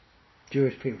unsaved,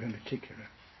 Jewish people in particular.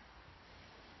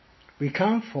 We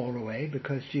can't fall away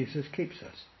because Jesus keeps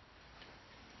us.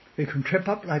 We can trip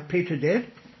up like Peter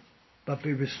did, but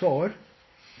be restored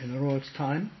in the Lord's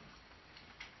time.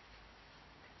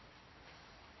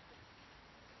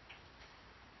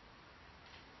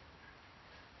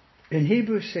 In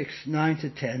Hebrews 6, 9 to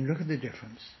 10, look at the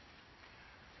difference.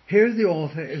 Here the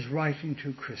author is writing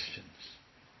to Christians.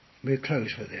 We'll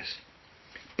close with this.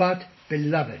 But,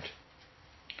 beloved,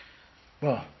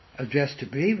 well, addressed to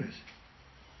believers,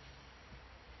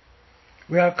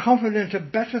 we are confident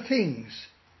of better things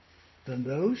than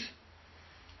those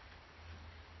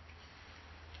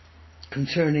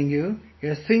concerning you.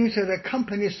 Yes, things that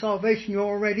accompany salvation. You're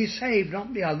already saved,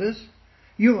 not the others.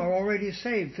 You are already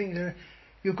saved. Things that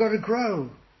you've got to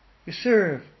grow. You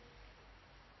serve.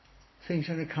 Things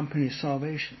that accompany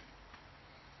salvation.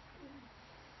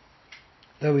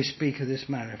 Though we speak of this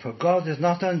manner, for God is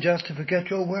not unjust to forget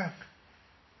your work.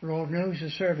 The Lord knows you're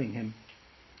serving him.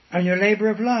 And your labour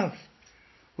of love,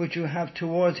 which you have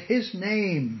towards his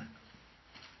name,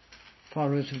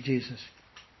 followers of Jesus,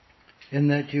 in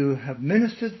that you have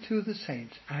ministered to the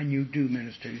saints, and you do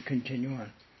minister, you continue on.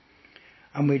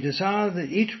 And we desire that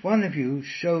each one of you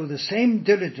show the same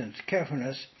diligence,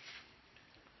 carefulness,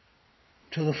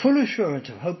 to the full assurance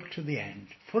of hope to the end.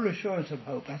 Full assurance of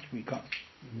hope, that's what we got.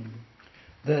 Mm-hmm.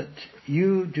 That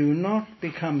you do not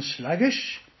become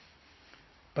sluggish,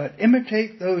 but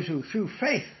imitate those who through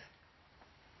faith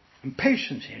and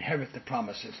patience inherit the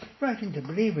promises. Right into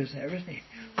believers there, isn't he?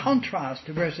 Contrast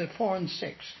to verses 4 and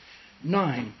 6.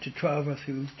 9 to 12 are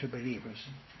through to believers.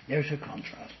 There's a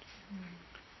contrast.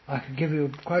 I could give you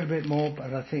quite a bit more,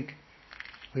 but I think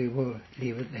we will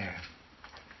leave it there.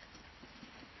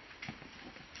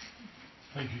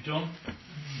 Thank you, John.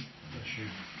 Bless you.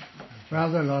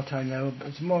 Rather a lot, I know.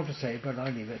 There's more to say, but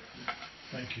I'll leave it.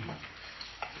 Thank you.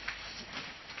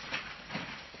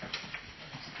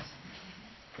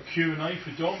 Q&A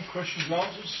for Don. Questions and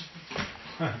answers.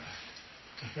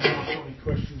 If anyone's got any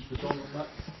questions for Don on that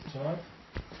time.